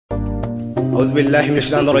أعوذ بالله من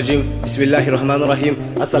الشيطان الرجيم. بسم الله الرحمن الرحيم.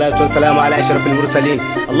 الصلاة والسلام على أشرف المرسلين.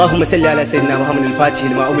 اللهم صل على سيدنا محمد الفاتح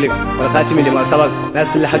لما أغلق والخاتم لما سبق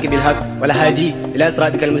ناصر الحق بالحق والهادي إلى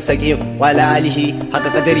صراطك المستقيم وعلى آله حق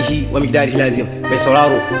قدره ومقداره لازم. mai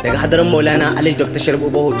sauraro daga hadarin Maulana Alhaji Dr. Sharif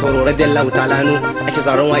Ubahu Toro radiyallahu ta'ala anhu ake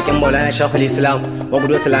tsaron waken Maulana Shaykhul Islam wa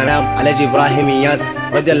gudotul anam Alhaji Ibrahim Niass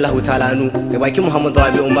radiyallahu ta'ala anhu da bakin Muhammad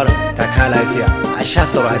Rabi Umar Taka lafiya a sha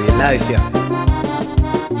saurare lafiya.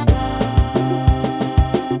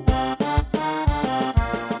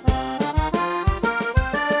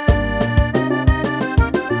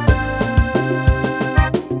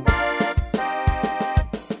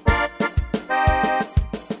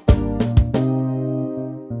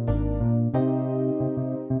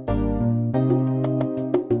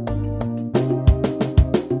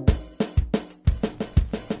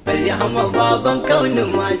 Barhama baban Kaunu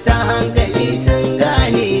masu hankali sun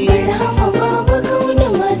gane. Barhama baba Kaunu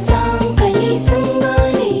masu hankali sun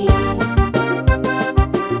gane.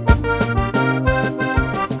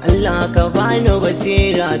 Allah ka bani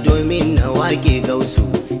basira domin na wake gausu.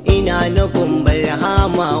 Ina nufin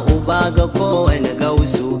barhama uba ga kowane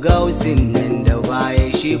gausu. Gausin nan da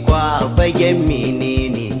baya shi kwa fagen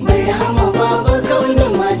menene. Barhama baba Kaunu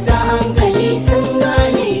masu hankali sun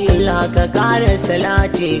gane. Allah ka kare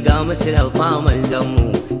salati ga Mustapha manzanmu,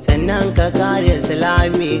 sannan ka kare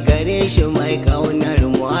salami gare shi mai kaunar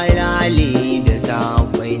mu Ali da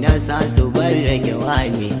sahabbai na sa su bar rage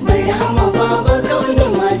wani. Barhama baba Kaunu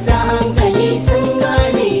masu hankali sun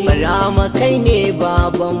gane. Barhama kai ne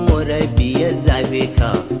baban mu Rabbi ya zabe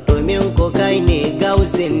ka, domin ko kai ne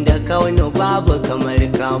gausin da Kaunu babu kamar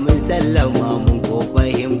ka. Mun sallama mun ko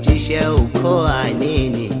fahimci shehu ko wane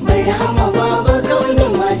ne. Barhama baba Kaunu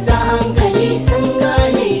masu hankali sun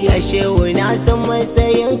gane. Ya shehu na san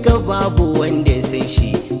matsayinka babu wanda san shi,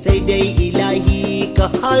 sai dai ilahi ka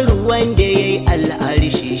haru wanda ya yi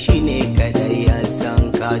al'arshi shine kadai ya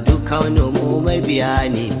san ka. Duk Kaunu mu mabiya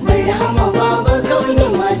ne. Barhama baba Kaunu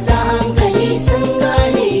masu hankali sun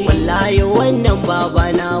gane. Wallahi wannan baba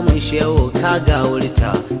namu shehu ka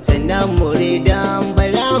gawurta, sannan muridan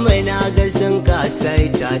Barhama na ga sun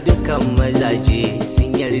kasaita. Dukan mazaje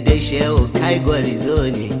sun yarda shehu kai gwarzo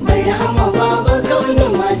ne. Barhama baba Kaunu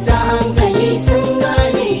masu hankali sun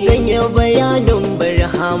gane. Zan yi bayanin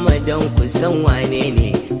Barhama don ku san wane ne.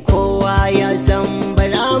 Kowa ya san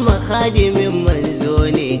Barhama khadimin manzo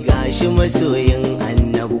ne, gashi masoyin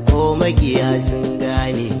annabi ko makiya sun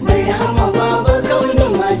gane. Barhama baba Kaunu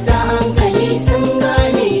masu hankali sun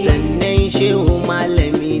gane. Sannan shehu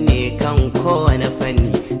malami ne kan kowane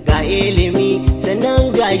fanni, ga ilimi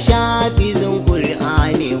sannan ga shafizin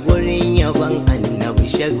Qur'ani. Gurin yabon annabi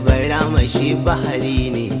Shek Barhama shi bahari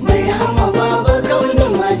ne. Barhama baba Kaunu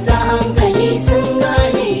masu hankali sun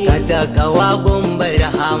gane. Ka takawa gun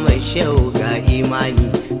Barhama shehu ga imani,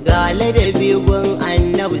 ga ladabi gun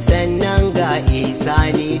annabi sannan ga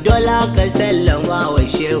isani. Dole ka sallama wa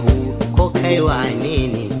shehu ko kai wane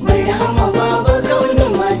ne. Barhama baba Kaunu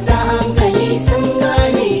masu hankali sun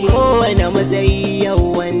gane. Kowane matsayi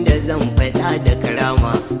yau wanda zan faɗa da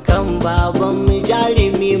karama kan baban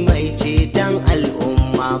jarumi mai ceton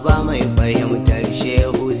al'umma, ba mai fahimtar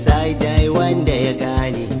shehu sai dai wanda ya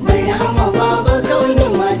gane. Barhama baba Kaunu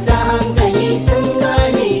masu hankali sun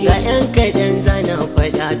gane. Ga 'yan kaɗan zana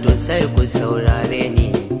faɗa to sai ku saurare ni.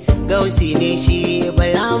 Gausi ne shi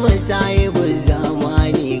Barhama sahibu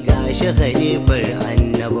zamani, gashi khalifar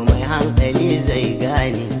annabi mai hankali zai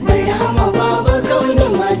gane. Barhama baba Kaunu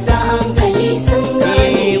masu hankali sun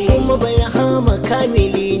gane. Kuma Barhama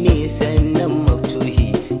kamili ne sannan maftuhi,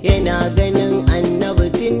 yana ganin annabi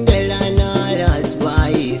tun da rana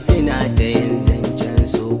rasbayi. Suna da yin zancen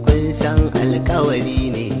su kun san alkawari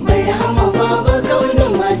ne. Barhama baba Kaunu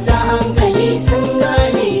masu hankali sun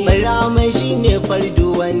gane. Barhama shine fardu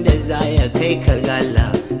wanda za ya kai ka gala,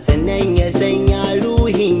 sannan ya sanya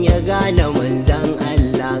ruhin ya gane manzan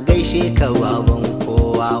Allah. Gaishe ka baban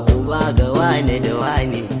kowa uba ga wane da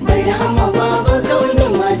wane. Barhama baba Kaunu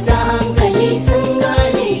masu hankali sun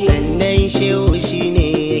gane. Sannan shehu shine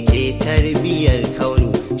yake tarbiyar Kaunu,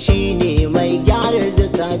 shine mai gyara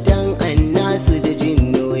zukatan annasu da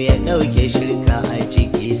jinnu, ya ɗauke shirka a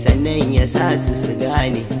ciki sannan ya sa su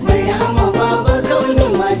gane. Barhama baba Kaunu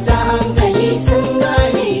masu hankali sun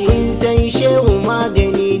gane. Kun san shehu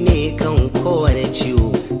magani ne kan kowane ciwo,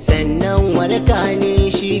 sannan warka ne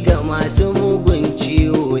shi ga masu mugun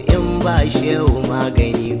ciwo. In ba shehu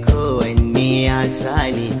magani kowanne ya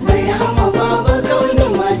sani. Barhama baba Kaunu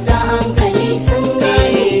masu hankali sun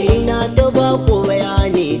gane. Ina ta ba ku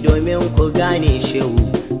bayani domin ku gane shehu,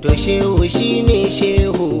 to shehu shine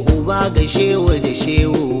shehu uba ga shehu da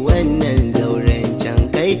shehu. Wannan zauren can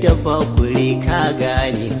kai tafakuri ka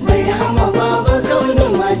gane. Barhama baba kaunu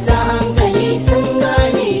masu hankali sun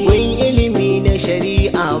gane. Mun ilimi na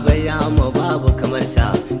shari'a barhama babu kamar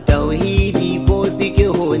sa, tauhidi ko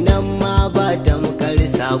fikihu nan ma ba tamkar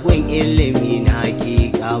sa, gun ilimi na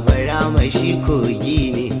hakika barhama shi kogi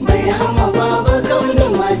ne. Barhama baba kaunu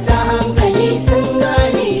masu hankali sun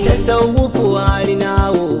gane. Tasawufu har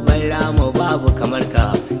nawo barhama babu kamar ka,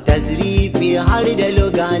 tasrifi har da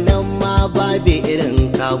luga nan ma babu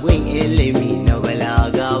irin kagun ilimi na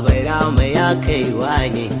balaga barhama ya kaiwa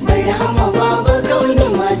ne. Barhama baba kaunu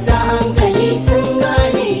masu hankali sun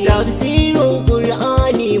gane. Tafsirin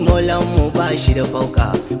Qur'ani maulanmu ba shi da fauka,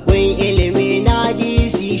 gun ilimi na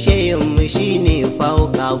hadisi shayinmu shine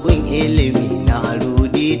fauka, gun ilimi na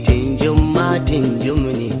arudi tinjin ma tinjin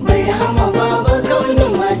ne. Barhama baba kaunu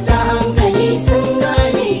masu hankali sun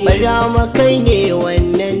gane. Barhama kai ne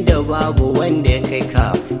wannan da babu wanda ya kai ka,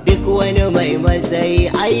 duk wani mai matsayi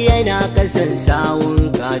ai yana kasan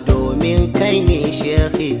sawunka, domin kai ne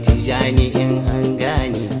Sheikh Tijani in an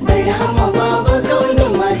gane. Barhama baba kaunu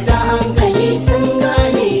masu hankali sun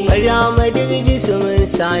gane. Barhama duk jismin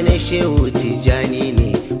sa na Shehu Tijani ne,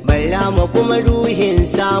 barhama kuma ruhin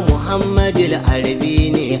sa Muhammadul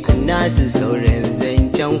Arabi ne, annasu sauran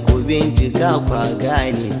zancen ku bincika kwa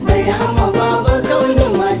gane. Barhama baba kaunu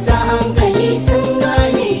masu hankali sun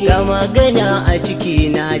gane. Ga magana a ciki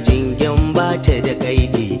na jingin bata da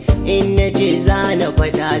kaidi, in na ce za na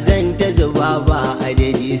faɗa zan ta zuba ba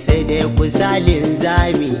adadi, sai dai kusalin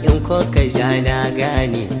zami in koka ja na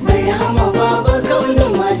gane. Barhama baba kaunu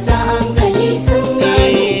masu hankali sun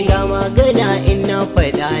gane. Ga magana in na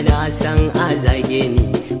faɗa na san a zage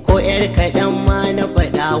ni, ko yar kaɗan ma na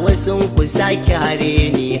faɗa wasu ku sake hare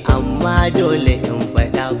ni, amma dole in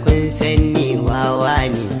faɗa kun san ni wawa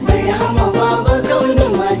ne. Barhama baba kaunu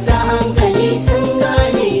masu hankali sun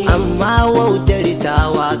gane. Amma wautar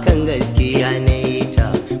tawa kan gaskiya na yi ta,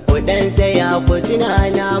 kudan saya ku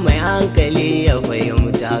tunana mai hankali ya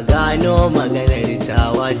fahimta, gano maganar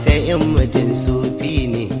tawa sai in mutum sufi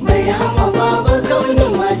ne. Barhama baba kaunu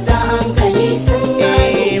masu hankali sun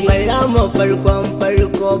gane. Barhama farkon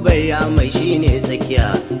farko barhama shine tsakiya,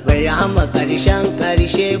 barhama karshen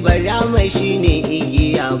karshe barhama shine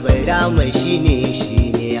igiya, barhama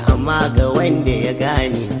shine amma ga wanda ya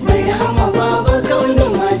gane. Barhama baba kaunu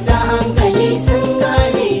masu hankali sun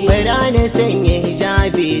gane. Bara na sanya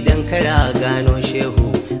hijabi don kara gano shehu,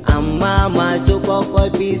 amma masu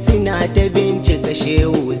kwakwafi suna ta bincika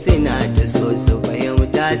shehu, suna ta so su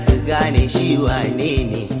fahimta su gane shi wane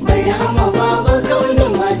ne. Barhama baba kaunu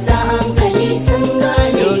masu hankali sun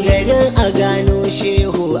gane. Dogarin a gano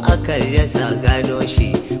shehu akan rasa gano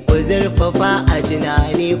shi, ku zurfafa a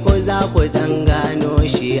tunani ko za ku dan gano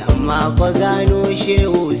shi, amma fa gano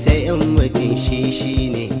shehu sai in mutum shi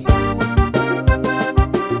ne.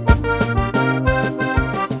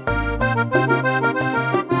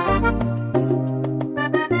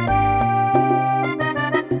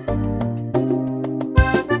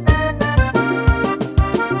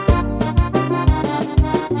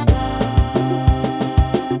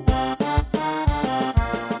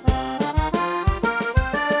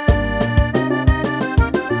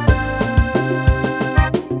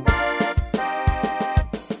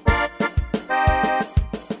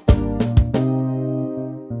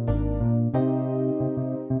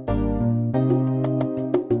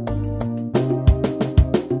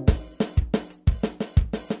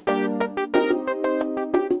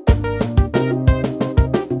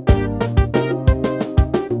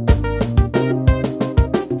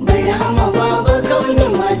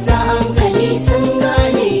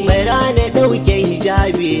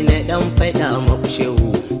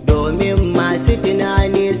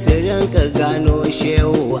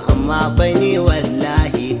 bane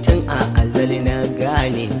wallahi tun a azali na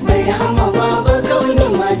gane. Barhama baba kaunu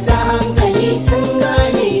masu hankali sun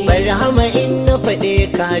gane. Barhama in na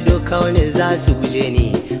faɗe ka duka wani za su guje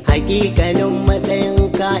ni, hakikanin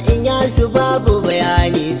matsayinka in ya su babu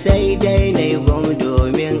bayani sai dai na yi gwam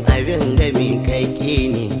domin abin gami kake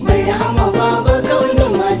ne. Barhama baba kaunu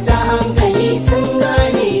masu hankali sun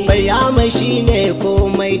gane. Barhama shine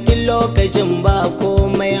komai tun lokacin ba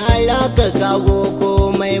komai, halaka kago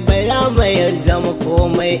komai, Barhama ya zama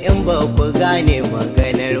komai in ba ku gane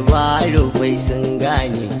maganar ba rubai sun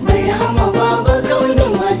gane. Barhama baba kaunu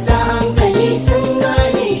masu hankali sun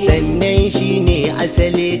gane. Sannan shine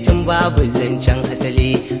asali tun babu zancen asali,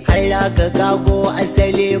 halaka kago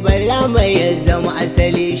asali, Barhama ya zama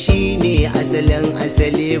asali shine asalin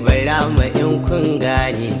asali, Barhama in kun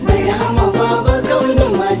gane. Barhama baba kaunu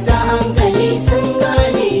masu hankali sun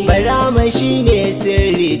gane. Barhama shine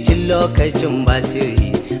sirri tun lokacin ba sirri,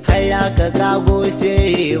 har aka kago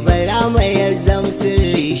sirri barama ya zam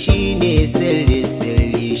sirri shine sirri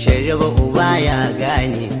sirri sharaba uba ya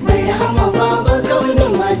gane Barhama baba kaunu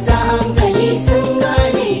masu hankali sun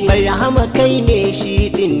gane barhama kai ne shi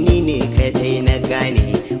din ni ne kadai na gane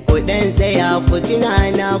ku dan tsaya ku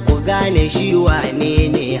tunana ku gane shi wane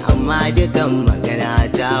ne amma dukan magana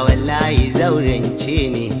ta wallahi zaurance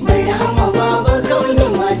ne Barhama baba kaunu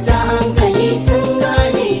masu hankali sun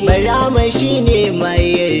gane barhama shine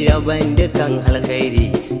mai raban dukan alkhairi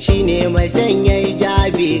shine mai sanya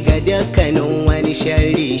jabi ga dukkanin wani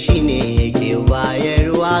sharri shine yake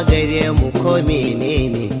bayarwa gare mu ko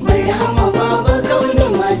menene Barhama baba kaunu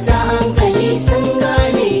masu hankali sun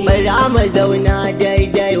gane barhama zauna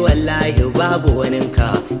daidai wallahi babu waninka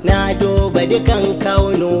na duba dukan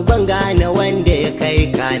kaunu ban gane wanda ya kai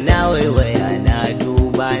ka na waiwaya na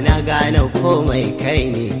duba na gane komai kai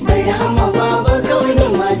ne Barhama baba kaunu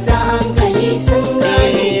masu hankali sun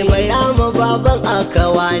gane barhama baban aka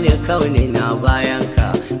wani kauni na bayanka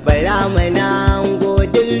barhama na ango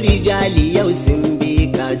duk rijali yau sun bi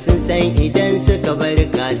ka sun san idan suka bar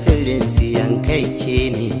ka sirrin siyan kai ke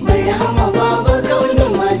ne Barhama baba kaunu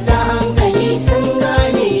masu hankali sun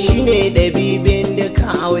gane shine dabibin duka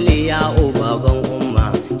auliya baban umma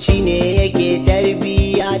shine yake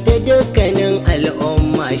tarbiya ta dukkanin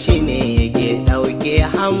al'umma shine yake dauke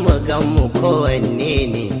hammagan mu kowanne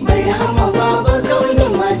ne Barhama baba kaunu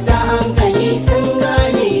masu hankali sun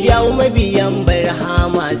gane yau mabiyan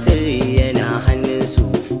barhama sirri yana hannunsu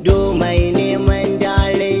domai neman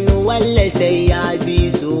darin walla sai ya bi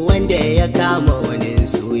su wanda ya kama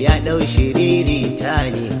waninsu ya dau shiriri ta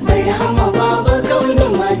ne Barhama baba kaunu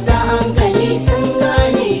masu hankali sun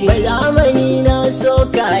gane balamani na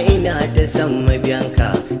soka ina ta san mabiyanka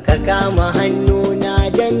ka kama hannuna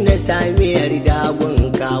dan na sami yarda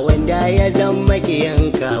gunka wanda ya zama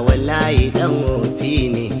kiyanka wallahi dan wofi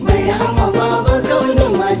ne Barhama baba kaunu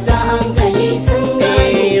masu hankali sun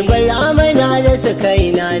gane balama na rasa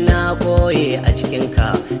kaina na koye a cikinka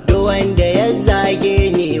duk wanda ya zage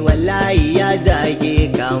ni wallahi ya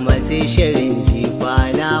zage ka masu shirin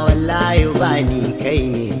jifana wallahi ba ni kai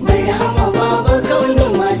ne Barhama baba kaunu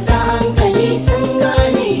masu hankali sun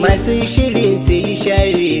gane masu shirin su yi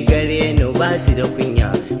sharri gare ni ba su da kunya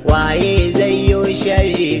waye zai yi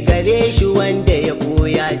sharri gare shi wanda ya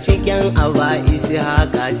koya cikin aba isi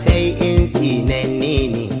haka sai in sinanne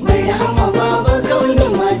ne Barhama baba kaunu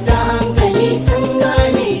masu hankali sun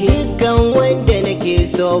gane dukkan wanda nake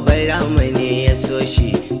so barama ne ya so shi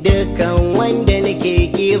dukkan wanda nake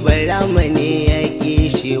ki barama ne ya ki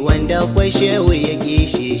shi wanda kwashewu ya ki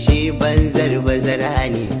shi banzar bazara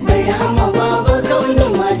ne Barhama baba kaunu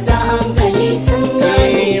masu hankali sun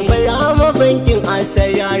gane barama bankin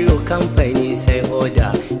asararu kamfani sai oda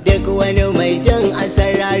duk wani mai jan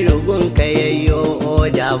asararu gunka yayyo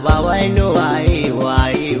oda ba wani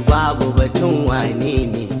waye babu batun wane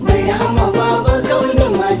ne Barhama baba kaunu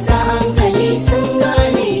masu hankali sun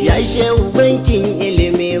gane ya shehu bankin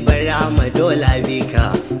ilimi barama dola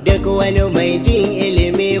bika duk wani mai jin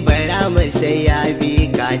ilimi barama sai ya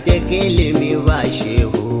bika duk ilimi ba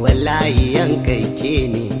shehu wallahi yankai ke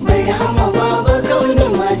ne Barhama baba kaunu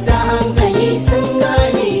masu hankali sun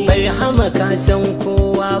gane barhama ka san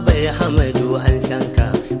kowa barhama du an san ka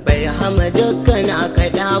barhama dukkan aka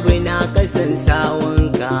dabu na kasan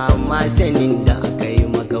sawunka amma sanin da aka yi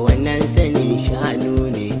maka wannan sanin shanu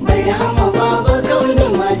ne Barhama baba kaunu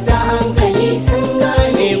masu hankali sun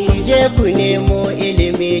gane ku je ku nemo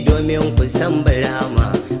ilimi domin ku san barhama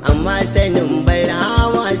amma sanin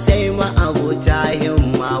barhama sai ma'abuta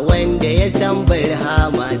himma wanda ya san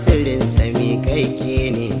barhama sirrin sami kai ke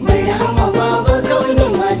ne Barhama baba kaunu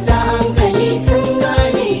masu hankali sun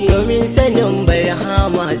gane domin sanin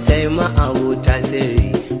barhama sai ma'abuta sirri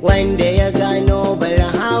wanda ya gano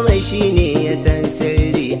barhama shine ya san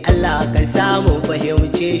sirri Allah ka samu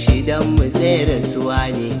fahimce shi don mu tsere suwa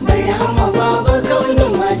ne Barhama baba kaunu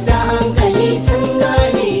masu hankali sun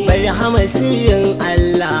gane barhama sirrin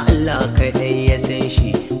Allah Allah kadai ya san shi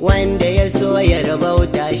wanda ya so ya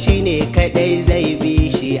rabauta shine kadai zai bi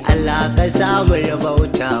shi Allah ka samu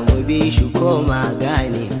rabauta mu bi shi ko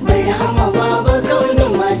magane Barhama baba kaunu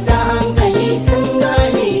masu hankali sun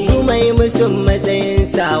gane mai musun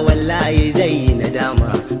matsayinsa wallahi zai yi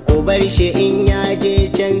nadama ko bar shi in ya je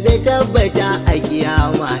can zai tabbata a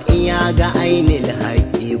kiyama in ya ga ainihin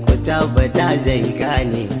haƙi ku tabbata zai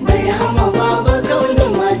gane Barhama baba kaunu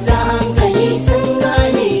masu hankali sun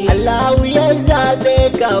gane Allahu ya zaɓe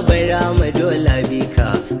ka barama dole bika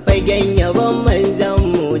fagen yabon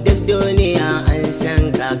manzanmu duk duniya an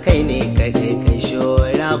san ka kai ne kaɗai ka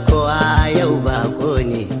shora kowa yau bako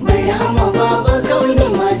ne Barhama baba kaunu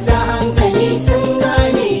masu hankali sun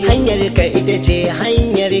gane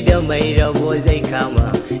ko zai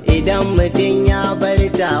kama. Idan mutum ya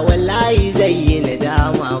barta wallahi zai yi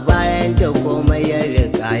nadama, bayan ta komai ya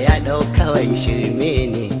riga ya ɗau kawai shirme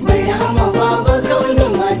ne. Barhama baba kaunu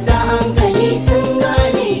masu hankali sun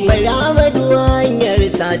gane. Barhama duwa hanyar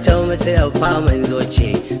sata masu rafa manzo ce,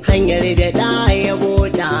 hanyar da da ya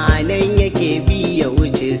buɗa nan yake bi ya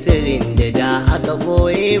wuce sirrin da aka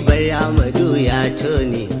boye. Barhama du ya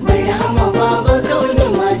tone. Barhama baba kaunu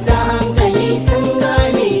masu hankali sun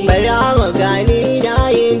gane. Barhama gani na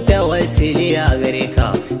yin tawassuli a gare ka,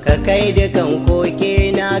 ka kai dukan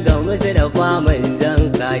koke na ga musu da faman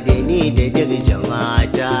zanka da ni da duk jama'a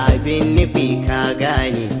ta abin nufi ka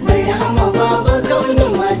gane. Barhama baba kaunu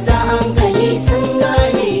masu hankali sun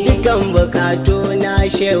gane. Dukan bukatu na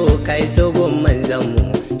shehu kai su gun manzanmu,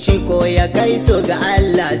 shi ko ya kai su ga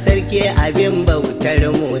Allah sarki abin bautar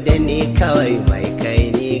mu, da ni kawai mai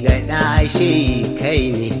kai ni ga ɗashi kai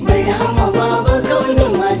ne. Barhama baba kaunu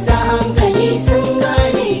masu hankali sun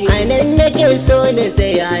gane. A nan nake so na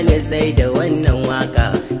tsaya na sai da wannan waka,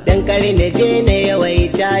 dan kar na je na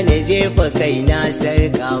yawaita na jefa kai na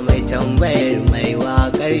sarka. Mai tambayar mai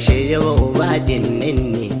wakar shirya ubadin nan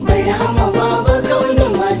ne. Barhama baba kaunu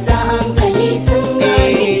masu hankali sun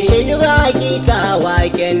gane. Shirya hakika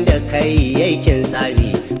waken da kai yakin tsari,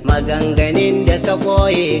 maganganun da ka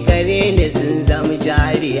boye gare ni sun zama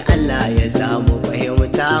jari. Allah ya samu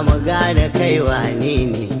fahimta mu gane kai wane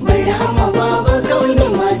ne. Barhama baba kaunu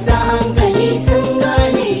masu hankali sun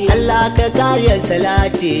gane. Allah ka kare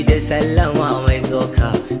salati da sallama mai zoka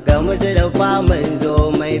ga Mustapha manzo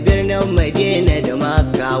mai birnin Madina da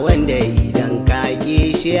Makka, wanda idan ka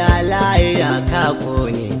ki shi alayya ka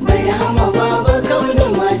kone. Barhama baba kaunu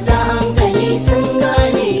masu hankali sun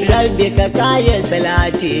gane. Rabbi ka kare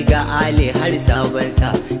salati ga Ali har sabansa,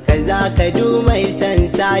 kaza ka du mai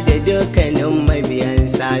sansa da dukkanin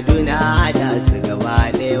mabiyansa, duna hada su gaba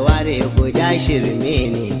ɗaya ware guda shirme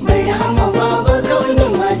ne. Barhama baba kaunu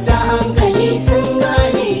masu hankali sun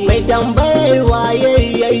gane. Mai tambayar wayar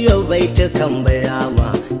yayyo bai tukan Barhama,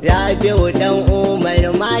 Rabi'u dan Umar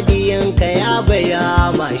madiyanka ya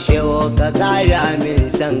Barhama, shewo ka kara min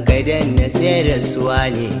san ka dan na sai rasuwa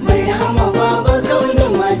ne. Barhama baba kaunu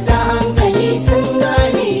masu hankali sun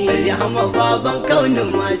gane. Barhama baban kaunin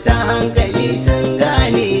masu hankali sun